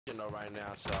You know, right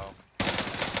now, so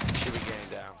should be getting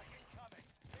down.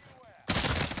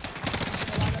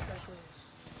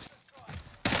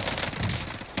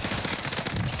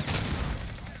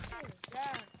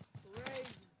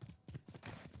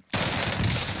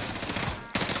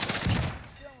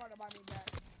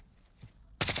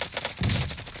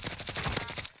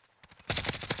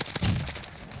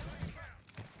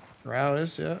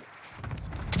 Rowis, yeah.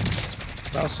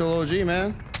 Rowis still OG,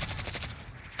 man.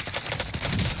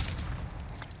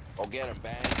 Oh, get him,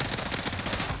 bang.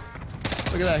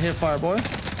 Look at that hip fire, boy.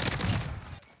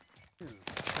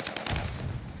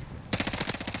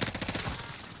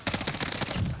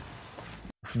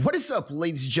 What is up,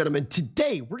 ladies and gentlemen?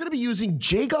 Today, we're going to be using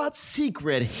JGOD's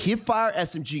secret hipfire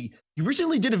SMG. He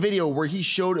recently did a video where he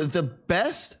showed the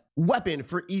best weapon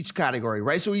for each category,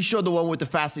 right? So he showed the one with the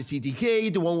fastest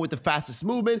CTK, the one with the fastest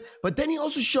movement, but then he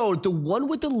also showed the one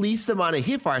with the least amount of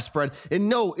hipfire spread. And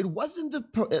no, it wasn't the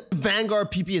Vanguard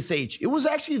PPSH. It was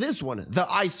actually this one, the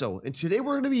ISO. And today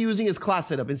we're going to be using his class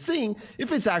setup and seeing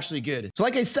if it's actually good. So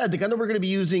like I said, the gun that we're going to be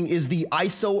using is the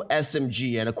ISO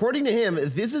SMG. And according to him,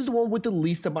 this is the one with the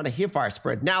least amount of hipfire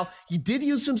spread. Now, he did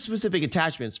use some specific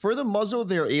attachments. For the muzzle,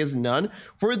 there is none.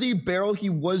 For the barrel, he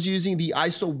was using the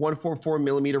ISO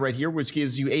 144mm right here, which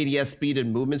gives you ADS speed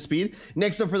and movement speed.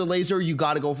 Next up, for the laser, you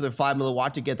got to go for the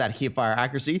 5mW to get that hip fire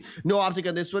accuracy. No optic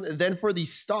on this one. And then for the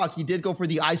stock, he did go for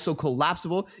the ISO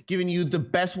collapsible, giving you the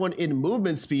best one in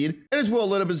movement speed, and as well a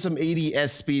little bit of some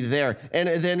ADS speed there. And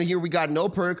then here we got no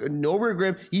perk, no rear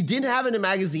grip. He didn't have it in a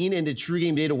magazine in the True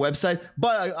Game Data website,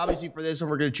 but obviously for this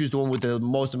one, we're going to choose the one with the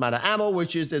most amount of ammo,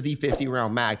 which is the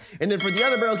 50-round mag. And then for the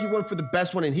other barrel, he went for the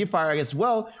best one in hip fire as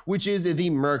well, which is the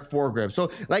Merc 4 grip.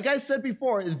 So like I said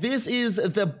before, this is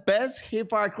the best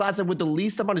hipfire class with the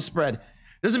least amount of spread.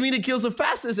 Doesn't mean it kills the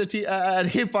fastest at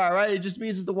hipfire, right? It just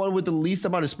means it's the one with the least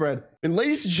amount of spread. And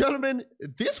ladies and gentlemen,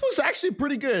 this was actually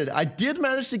pretty good. I did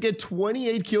manage to get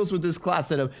 28 kills with this class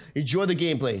setup. Enjoy the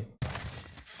gameplay.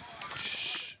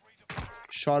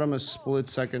 Shot him a split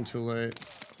second too late.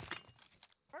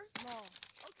 No,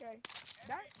 okay.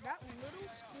 That little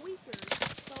squeaker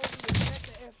told me to set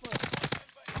the F up.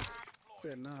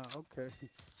 Yeah, nah, okay.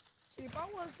 See, if I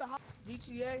was the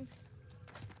GTA,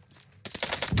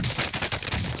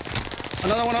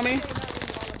 another one on me.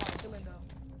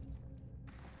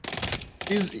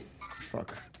 He's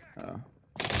fuck.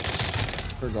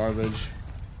 For garbage. I'm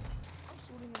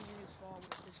shooting him in his fall with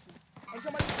this dude. Hey,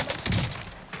 somebody.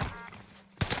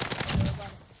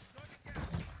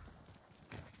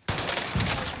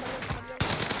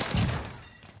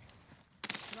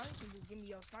 Now you can just give me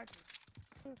your sniper.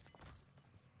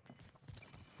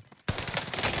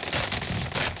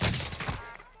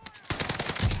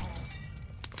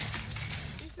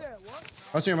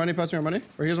 Pass me your money, pass me your money.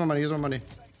 Or here's my money, here's my money.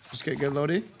 Just get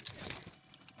loady.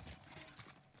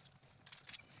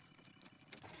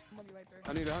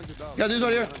 I need $100. Yeah, dude's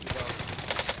right here.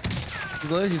 He's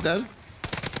dead, he's dead.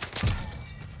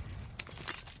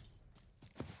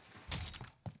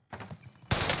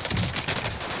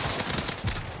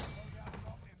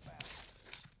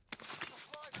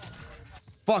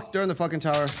 Fuck, they're in the fucking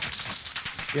tower.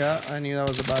 Yeah, I knew that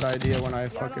was a bad idea when I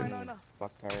fucking... No.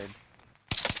 Fuck tired.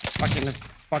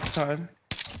 Fuck tired.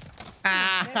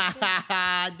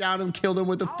 Ah, down him, killed him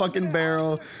with the fucking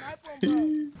barrel.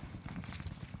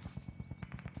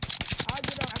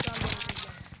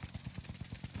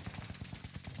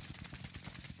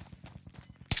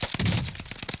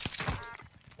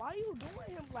 Why are you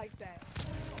doing him like that?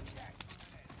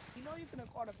 You know you're gonna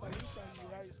call the police on you,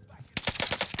 right?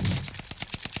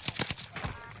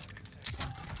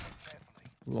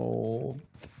 Lol.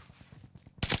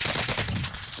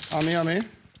 On me. In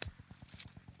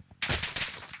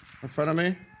front of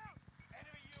me.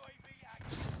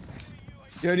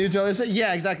 Yo, do you tell this?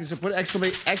 Yeah, exactly. So put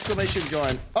exclamation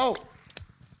join. Oh!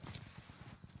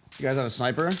 You guys have a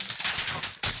sniper?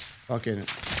 Fucking.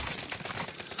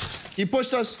 He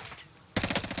pushed us.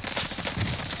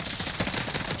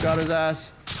 Got his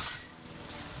ass.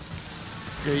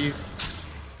 Yeah, you.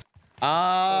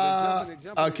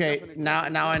 Okay.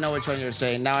 Now I know which one you're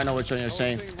saying.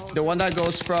 The one that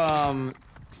goes from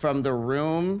the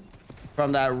room,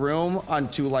 from that room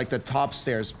onto like the top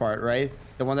stairs part, right?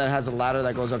 The one that has a ladder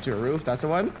that goes up to a roof. That's the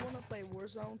one. You wanna play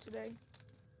Warzone today?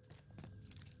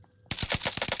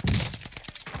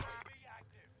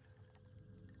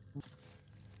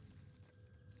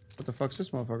 What the fuck's this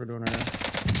motherfucker doing right now?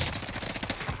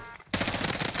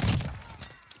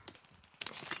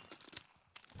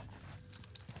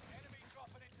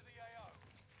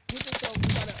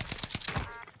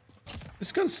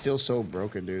 This gun's still so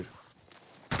broken, dude.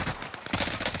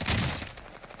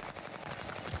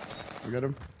 We got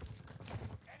him.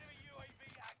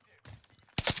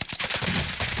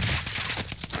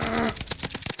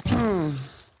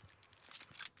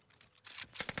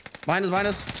 Behind us, behind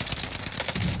us.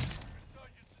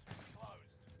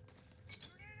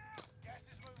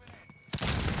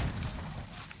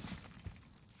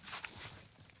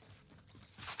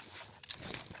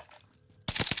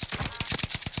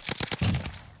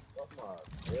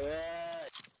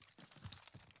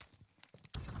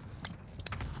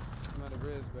 Not a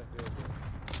res back there,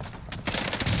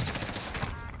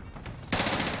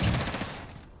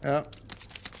 bro. Yep.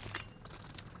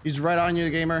 He's right on you,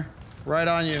 gamer. Right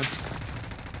on you.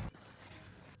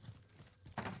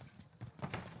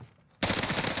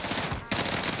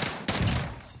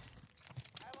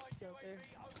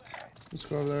 Let's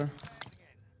go over there.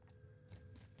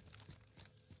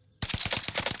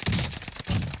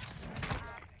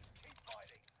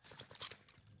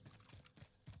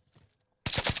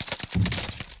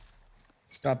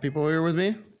 Got people here with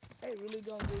me. Hey, really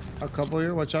gonna do A couple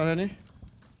here. Watch out, Henny.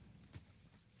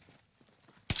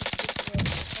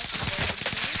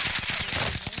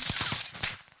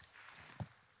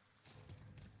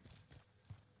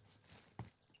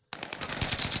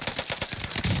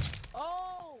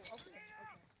 Oh, okay.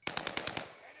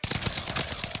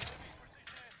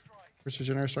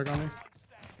 Precision airstrike on me.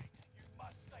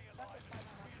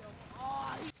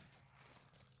 Oh,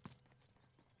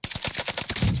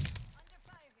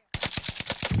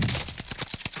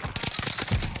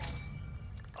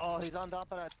 Oh, he's on top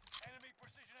of that. Enemy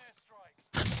precision airstrike.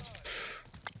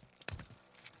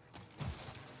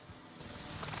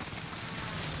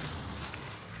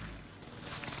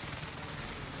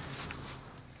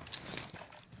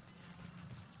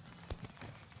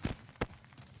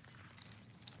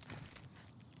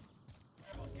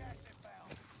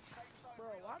 bro,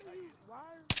 why do you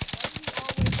always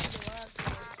be the last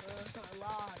one, bro?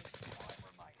 Lie.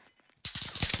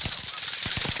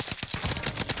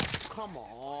 Come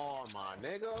on, my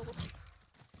nigga.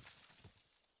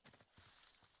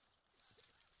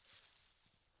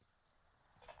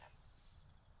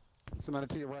 Somebody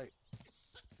to your right.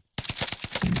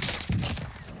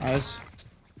 Nice.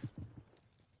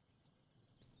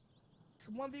 It's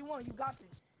 1v1, you got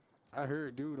this. I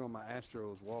heard dude on my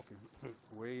Astros walking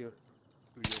way up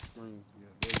through your screen. Yeah,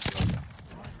 there you go.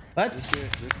 That's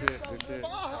That's it.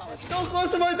 so close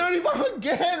to my 35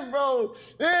 again, bro.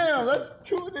 Damn, that's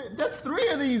that's 3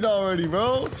 of these already,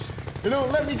 bro. You don't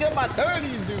let me get my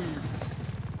 30s, dude.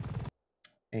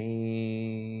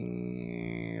 And